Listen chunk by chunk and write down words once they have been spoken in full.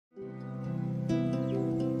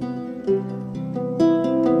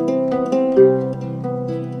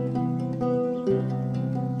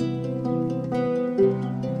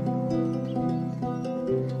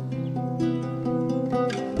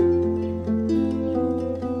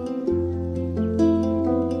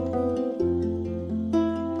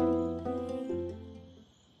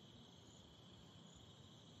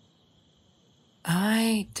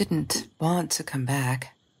I didn't want to come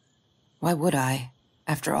back. Why would I,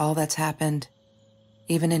 after all that's happened,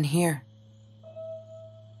 even in here?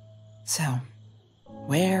 So,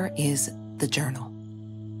 where is the journal?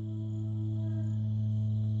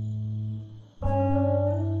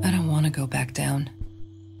 I don't want to go back down.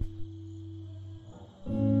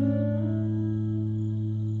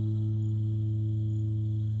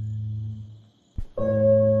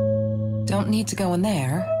 Don't need to go in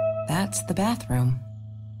there. That's the bathroom.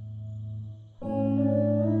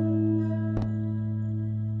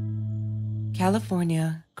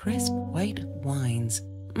 California crisp white wines.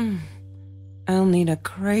 I'll need a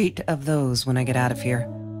crate of those when I get out of here.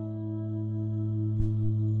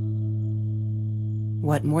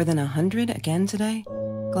 What, more than 100 again today?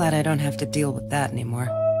 Glad I don't have to deal with that anymore.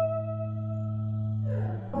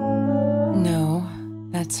 No,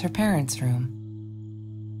 that's her parents' room.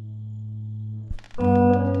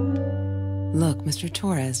 Look, Mr.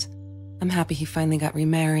 Torres, I'm happy he finally got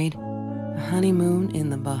remarried. A honeymoon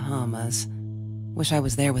in the Bahamas. Wish I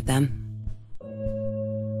was there with them.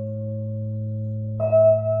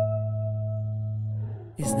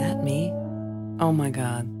 Is that me? Oh my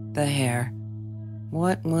God, the hair.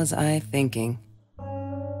 What was I thinking?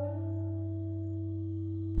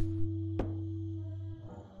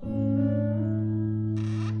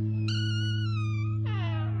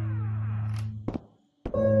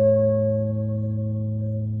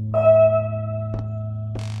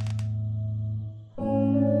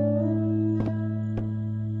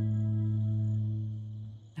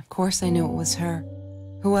 Of course I knew it was her.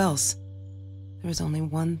 Who else? There was only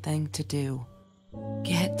one thing to do.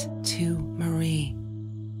 Get to Marie.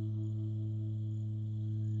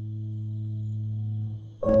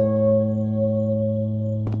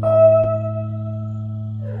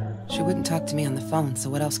 She wouldn't talk to me on the phone, so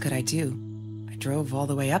what else could I do? I drove all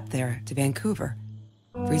the way up there to Vancouver,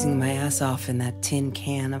 freezing my ass off in that tin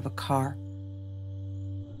can of a car.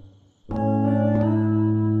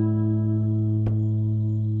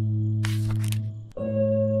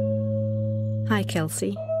 Hi,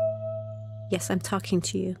 Kelsey. Yes, I'm talking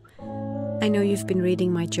to you. I know you've been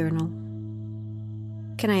reading my journal.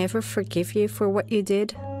 Can I ever forgive you for what you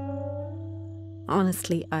did?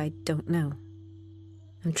 Honestly, I don't know.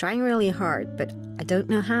 I'm trying really hard, but I don't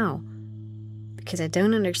know how. Because I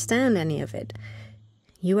don't understand any of it.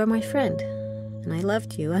 You are my friend, and I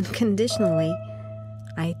loved you unconditionally.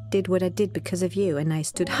 I did what I did because of you, and I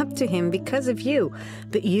stood up to him because of you.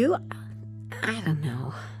 But you, I don't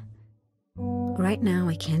know. Right now,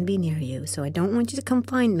 I can't be near you, so I don't want you to come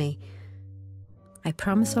find me. I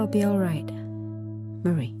promise I'll be all right.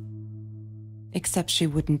 Marie. Except she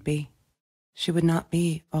wouldn't be. She would not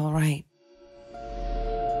be all right.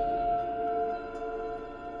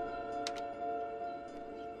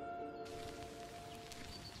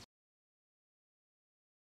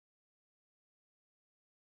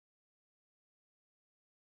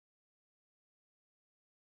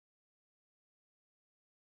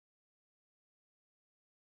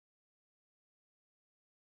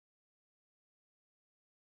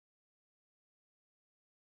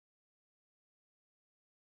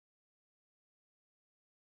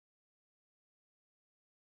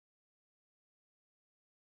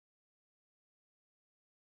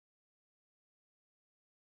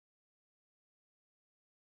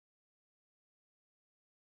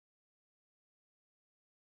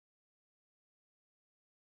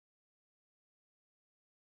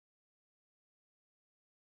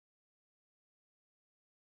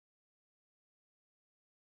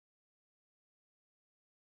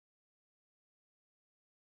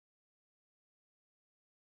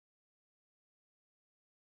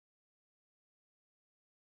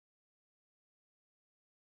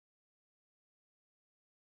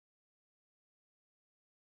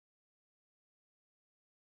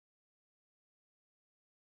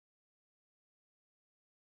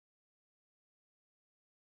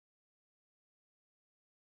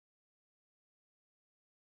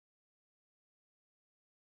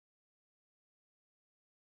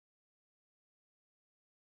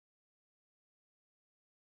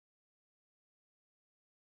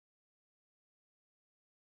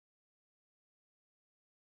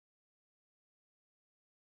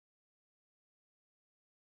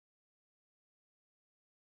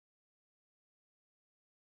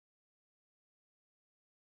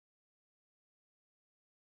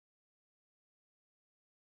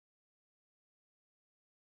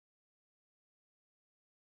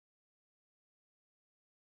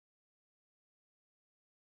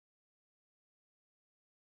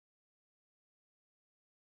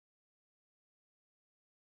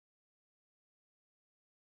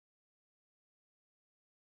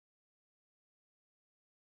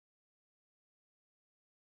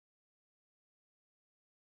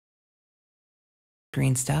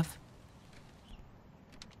 green stuff.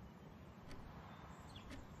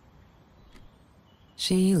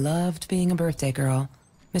 She loved being a birthday girl.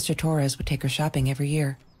 Mr. Torres would take her shopping every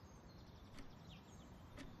year.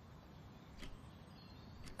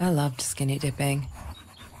 I loved skinny dipping,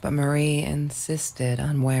 but Marie insisted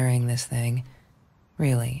on wearing this thing.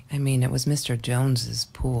 Really, I mean, it was Mr. Jones's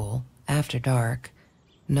pool, after dark.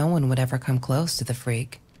 No one would ever come close to the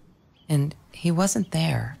freak. And he wasn't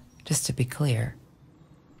there, just to be clear.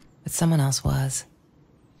 But someone else was.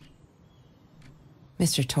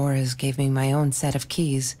 Mr. Torres gave me my own set of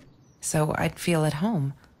keys, so I'd feel at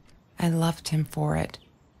home. I loved him for it,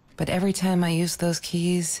 but every time I used those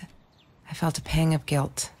keys, I felt a pang of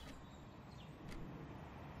guilt.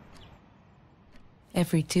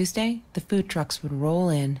 Every Tuesday, the food trucks would roll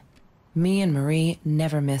in. Me and Marie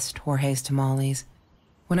never missed Jorge's tamales.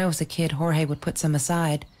 When I was a kid, Jorge would put some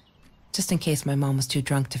aside, just in case my mom was too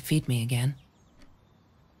drunk to feed me again.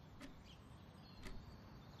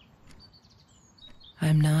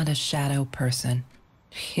 I'm not a shadow person.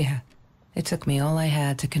 Yeah, it took me all I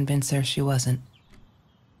had to convince her she wasn't.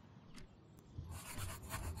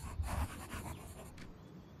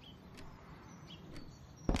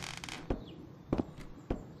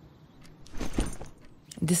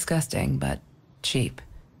 Disgusting, but cheap.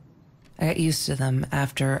 I got used to them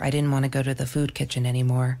after I didn't want to go to the food kitchen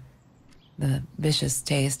anymore. The vicious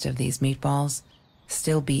taste of these meatballs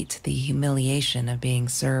still beat the humiliation of being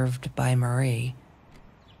served by Marie.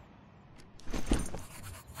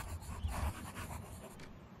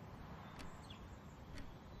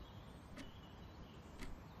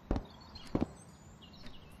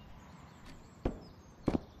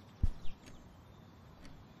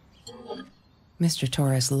 Mr.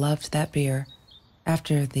 Torres loved that beer.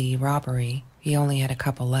 After the robbery, he only had a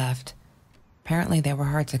couple left. Apparently they were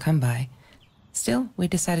hard to come by. Still, we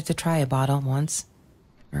decided to try a bottle once.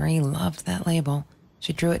 Marie loved that label.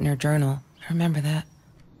 She drew it in her journal. I remember that.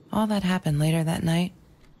 All that happened later that night,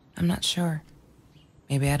 I'm not sure.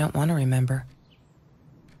 Maybe I don't want to remember.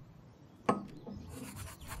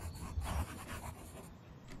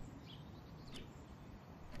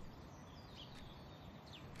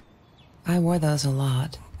 I wore those a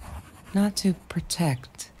lot. Not to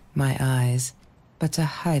protect my eyes, but to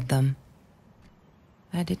hide them.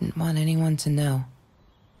 I didn't want anyone to know.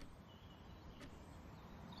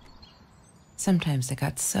 Sometimes it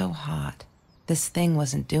got so hot, this thing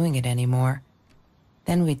wasn't doing it anymore.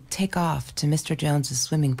 Then we'd take off to Mr. Jones's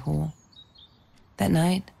swimming pool. That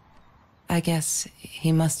night, I guess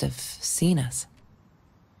he must have seen us.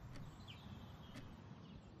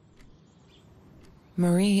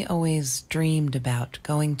 Marie always dreamed about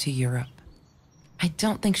going to Europe. I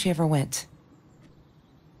don't think she ever went.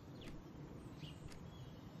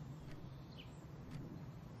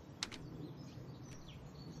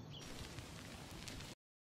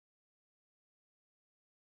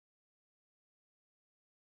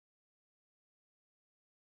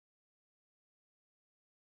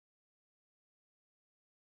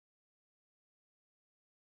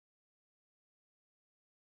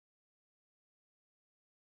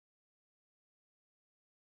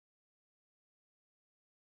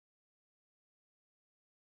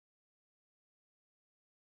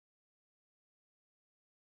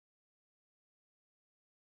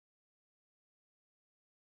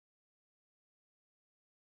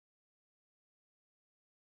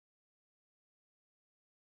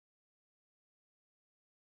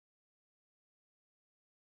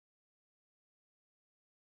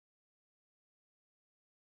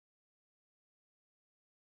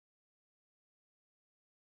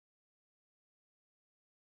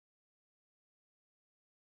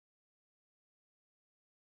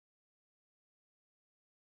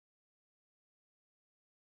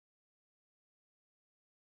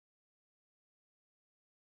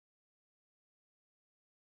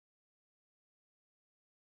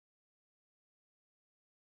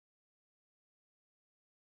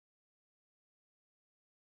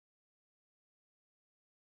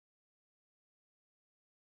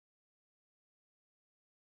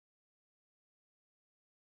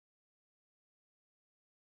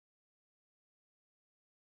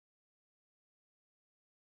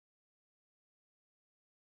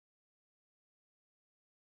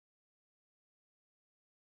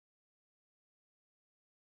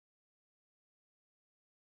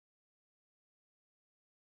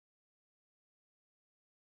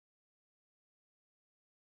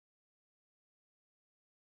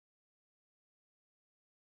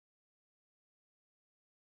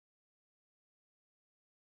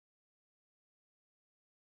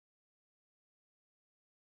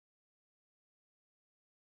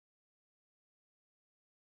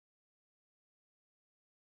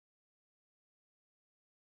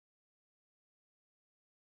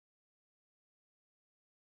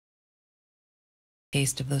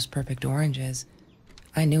 taste of those perfect oranges,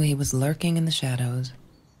 I knew he was lurking in the shadows.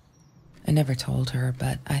 I never told her,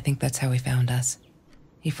 but I think that's how he found us.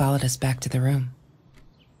 He followed us back to the room.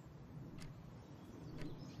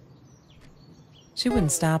 She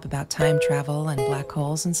wouldn't stop about time travel and black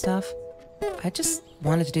holes and stuff. I just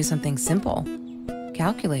wanted to do something simple.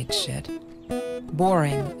 Calculate shit.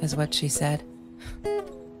 Boring is what she said.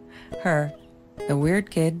 Her, the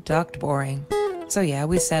weird kid, talked boring. So yeah,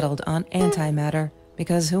 we settled on antimatter,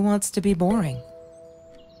 because who wants to be boring?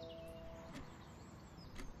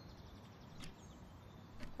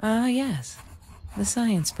 Ah, yes. The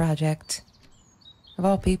science project. Of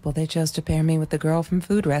all people, they chose to pair me with the girl from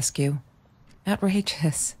Food Rescue.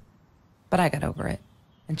 Outrageous. But I got over it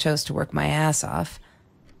and chose to work my ass off.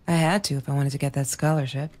 I had to if I wanted to get that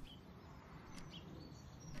scholarship.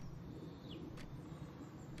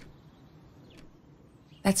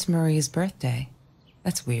 That's Marie's birthday.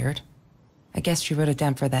 That's weird. I guess she wrote it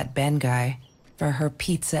down for that Ben guy, for her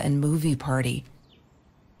pizza and movie party.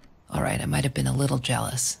 All right, I might have been a little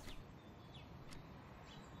jealous.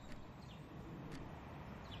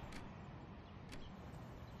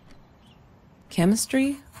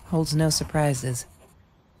 Chemistry holds no surprises.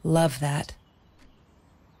 Love that.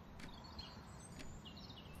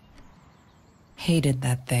 Hated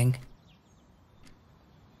that thing.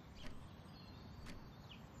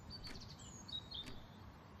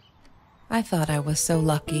 I thought I was so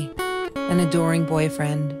lucky. An adoring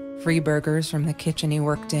boyfriend, free burgers from the kitchen he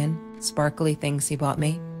worked in, sparkly things he bought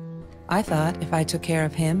me. I thought if I took care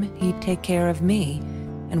of him, he'd take care of me,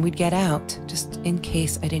 and we'd get out, just in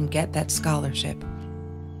case I didn't get that scholarship.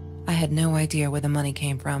 I had no idea where the money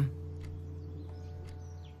came from.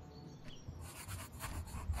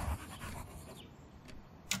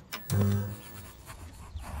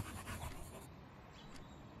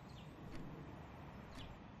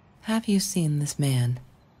 Have you seen this man?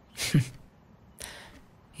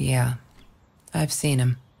 Yeah, I've seen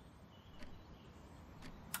him.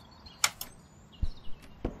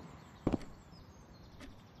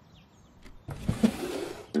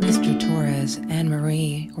 Mr. Torres and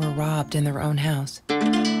Marie were robbed in their own house,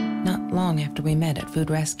 not long after we met at Food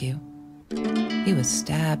Rescue. He was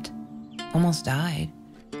stabbed, almost died.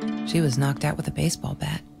 She was knocked out with a baseball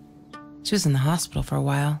bat. She was in the hospital for a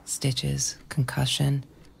while, stitches, concussion.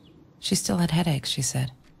 She still had headaches, she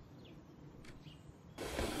said.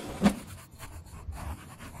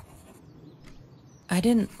 I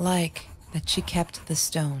didn't like that she kept the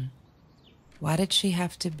stone. Why did she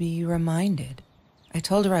have to be reminded? I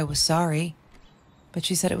told her I was sorry, but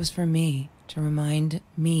she said it was for me, to remind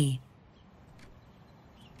me.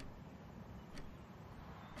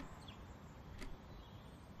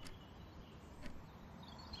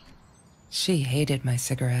 She hated my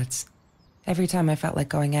cigarettes. Every time I felt like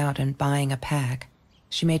going out and buying a pack,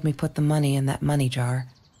 she made me put the money in that money jar.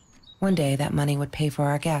 One day, that money would pay for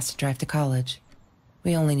our gas to drive to college.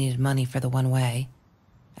 We only needed money for the one way.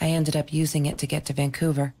 I ended up using it to get to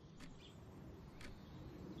Vancouver.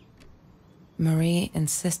 Marie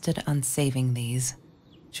insisted on saving these.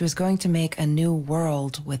 She was going to make a new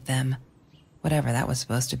world with them, whatever that was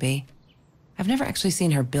supposed to be. I've never actually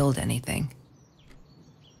seen her build anything.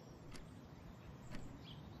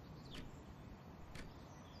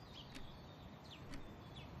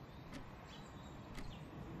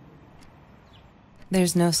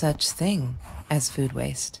 There's no such thing as food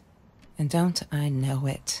waste. And don't I know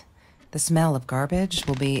it? The smell of garbage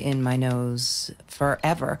will be in my nose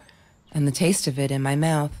forever, and the taste of it in my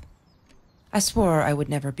mouth. I swore I would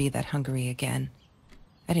never be that hungry again.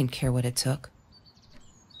 I didn't care what it took.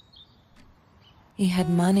 He had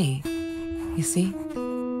money, you see?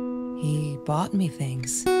 He bought me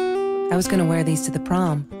things. I was gonna wear these to the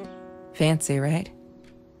prom. Fancy, right?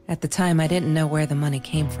 At the time, I didn't know where the money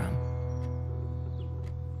came from.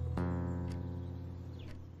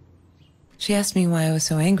 She asked me why I was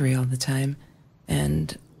so angry all the time,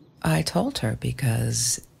 and I told her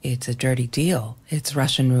because it's a dirty deal. It's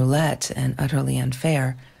Russian roulette and utterly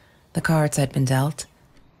unfair. The cards I'd been dealt,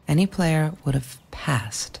 any player would have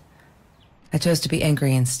passed. I chose to be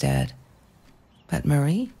angry instead. But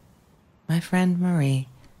Marie, my friend Marie,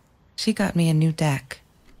 she got me a new deck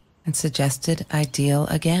and suggested I deal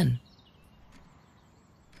again.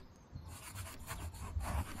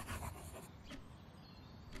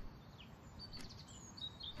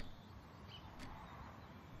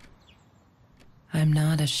 I'm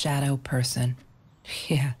not a shadow person.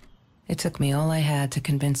 Yeah, it took me all I had to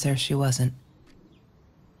convince her she wasn't.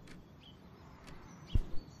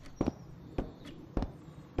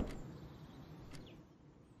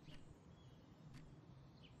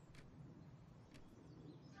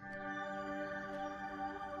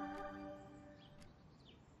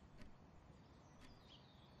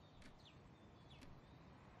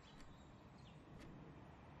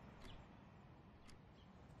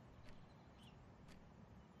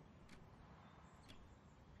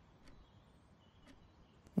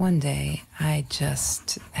 One day, I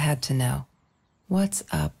just had to know. What's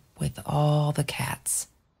up with all the cats?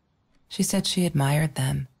 She said she admired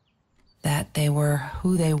them, that they were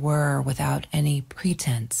who they were without any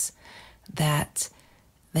pretense, that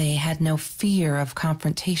they had no fear of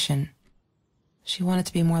confrontation. She wanted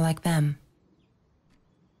to be more like them.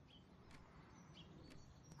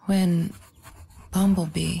 When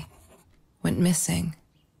Bumblebee went missing,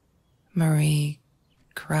 Marie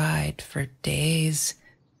cried for days.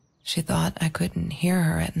 She thought I couldn't hear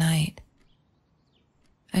her at night.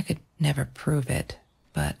 I could never prove it,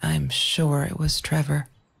 but I'm sure it was Trevor.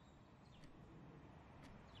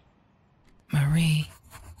 Marie,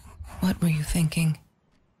 what were you thinking?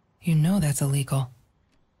 You know that's illegal.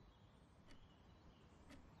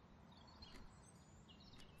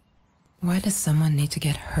 Why does someone need to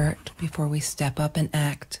get hurt before we step up and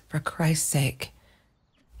act, for Christ's sake?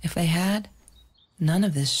 If they had, none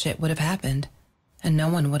of this shit would have happened, and no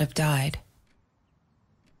one would have died.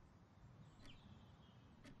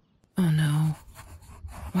 Oh no.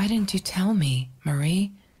 Why didn't you tell me,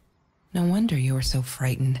 Marie? No wonder you were so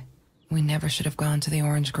frightened. We never should have gone to the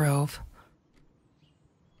orange grove.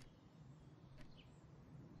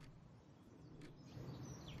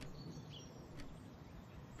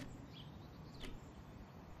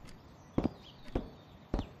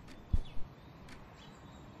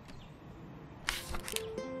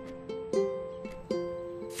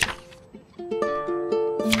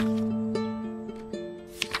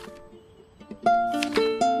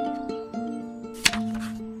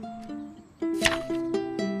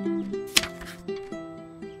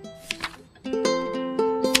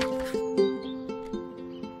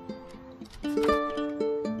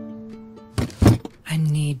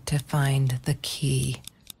 To find the key,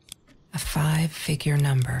 a 5-figure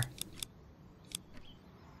number.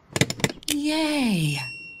 Yay!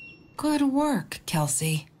 Good work,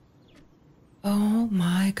 Kelsey. Oh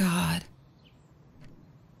my God.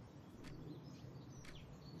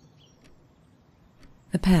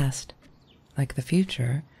 The past, like the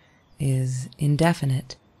future, is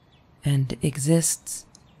indefinite and exists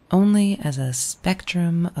only as a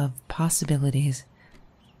spectrum of possibilities.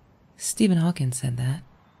 Stephen Hawking said that.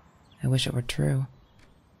 I wish it were true.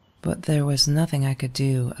 But there was nothing I could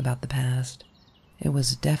do about the past. It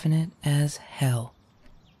was definite as hell.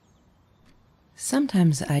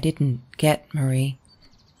 Sometimes I didn't get Marie.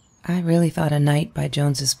 I really thought a night by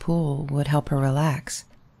Jones's pool would help her relax.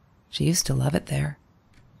 She used to love it there.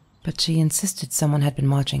 But she insisted someone had been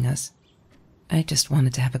watching us. I just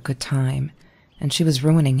wanted to have a good time, and she was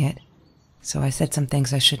ruining it. So I said some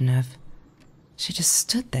things I shouldn't have. She just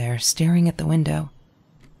stood there, staring at the window.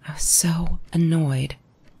 I was so annoyed.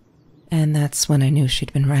 And that's when I knew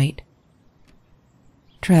she'd been right.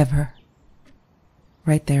 Trevor.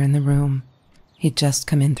 Right there in the room. He'd just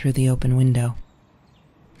come in through the open window.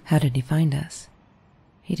 How did he find us?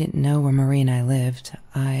 He didn't know where Marie and I lived.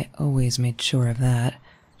 I always made sure of that.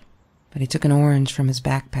 But he took an orange from his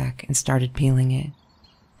backpack and started peeling it.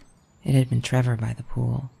 It had been Trevor by the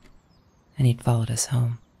pool, and he'd followed us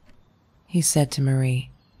home. He said to Marie,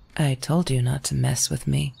 "I told you not to mess with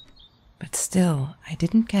me." But still, I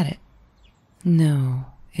didn't get it. No,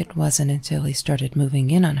 it wasn't until he started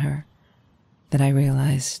moving in on her that I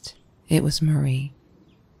realized it was Marie.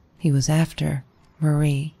 He was after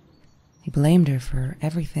Marie. He blamed her for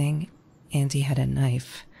everything, and he had a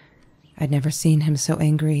knife. I'd never seen him so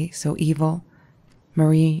angry, so evil.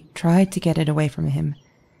 Marie tried to get it away from him.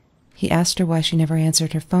 He asked her why she never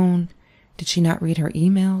answered her phone. Did she not read her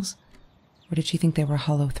emails? Or did she think they were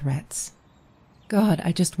hollow threats? God,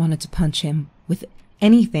 I just wanted to punch him with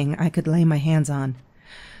anything I could lay my hands on.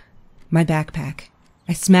 My backpack.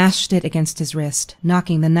 I smashed it against his wrist,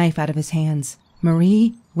 knocking the knife out of his hands.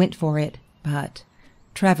 Marie went for it, but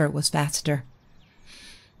Trevor was faster.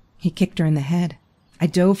 He kicked her in the head. I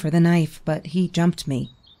dove for the knife, but he jumped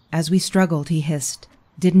me. As we struggled, he hissed,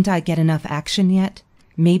 "Didn't I get enough action yet?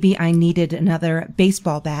 Maybe I needed another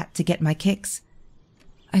baseball bat to get my kicks."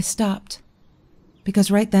 I stopped, because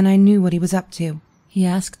right then I knew what he was up to. He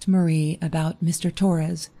asked Marie about Mr.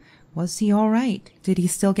 Torres. Was he all right? Did he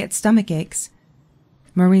still get stomach aches?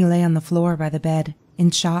 Marie lay on the floor by the bed, in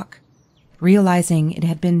shock, realizing it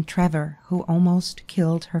had been Trevor who almost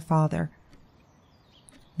killed her father.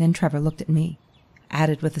 Then Trevor looked at me,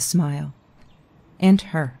 added with a smile. And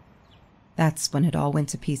her. That's when it all went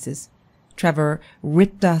to pieces. Trevor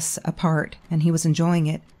ripped us apart, and he was enjoying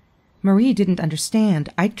it. Marie didn't understand.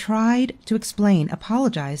 I tried to explain,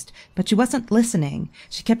 apologized, but she wasn't listening.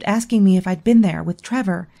 She kept asking me if I'd been there with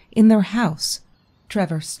Trevor in their house.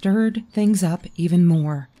 Trevor stirred things up even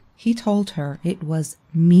more. He told her it was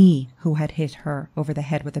me who had hit her over the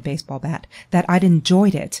head with a baseball bat, that I'd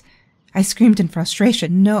enjoyed it. I screamed in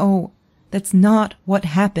frustration. No, that's not what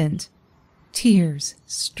happened. Tears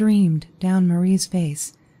streamed down Marie's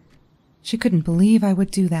face. She couldn't believe I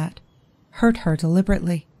would do that. Hurt her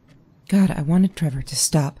deliberately. God, I wanted Trevor to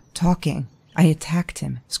stop talking. I attacked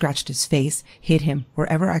him, scratched his face, hit him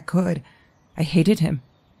wherever I could. I hated him.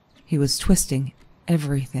 He was twisting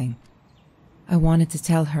everything. I wanted to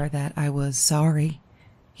tell her that I was sorry.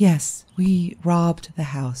 Yes, we robbed the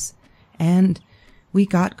house, and we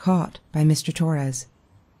got caught by Mr. Torres.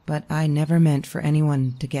 But I never meant for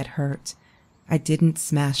anyone to get hurt. I didn't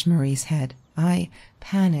smash Marie's head. I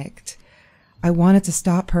panicked. I wanted to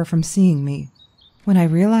stop her from seeing me. When I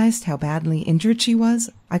realized how badly injured she was,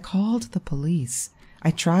 I called the police.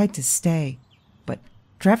 I tried to stay, but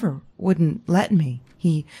Trevor wouldn't let me.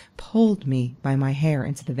 He pulled me by my hair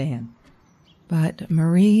into the van. But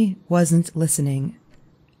Marie wasn't listening.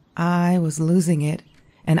 I was losing it,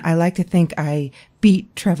 and I like to think I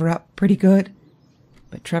beat Trevor up pretty good.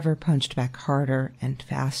 But Trevor punched back harder and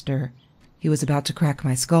faster. He was about to crack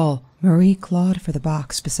my skull. Marie clawed for the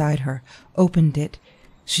box beside her, opened it.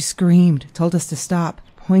 She screamed, told us to stop,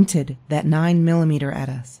 pointed that 9mm at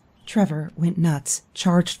us. Trevor went nuts,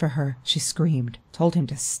 charged for her. She screamed, told him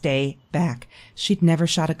to stay back. She'd never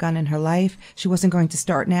shot a gun in her life. She wasn't going to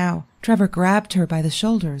start now. Trevor grabbed her by the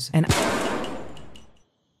shoulders and...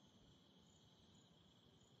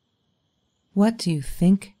 What do you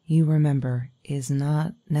think you remember is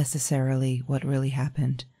not necessarily what really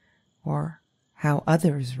happened, or how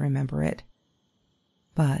others remember it.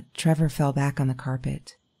 But Trevor fell back on the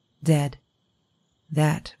carpet, dead.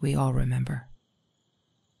 That we all remember.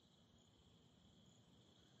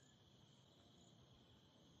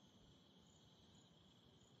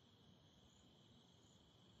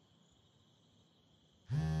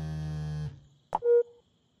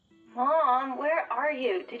 Mom, where are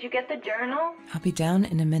you? Did you get the journal? I'll be down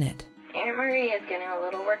in a minute. Aunt Marie is getting a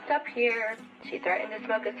little worked up here. She threatened to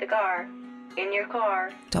smoke a cigar. In your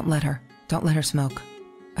car. Don't let her. Don't let her smoke.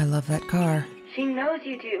 I love that car. She knows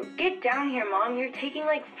you do. Get down here, Mom. You're taking,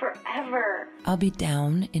 like, forever. I'll be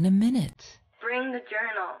down in a minute. Bring the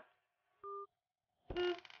journal.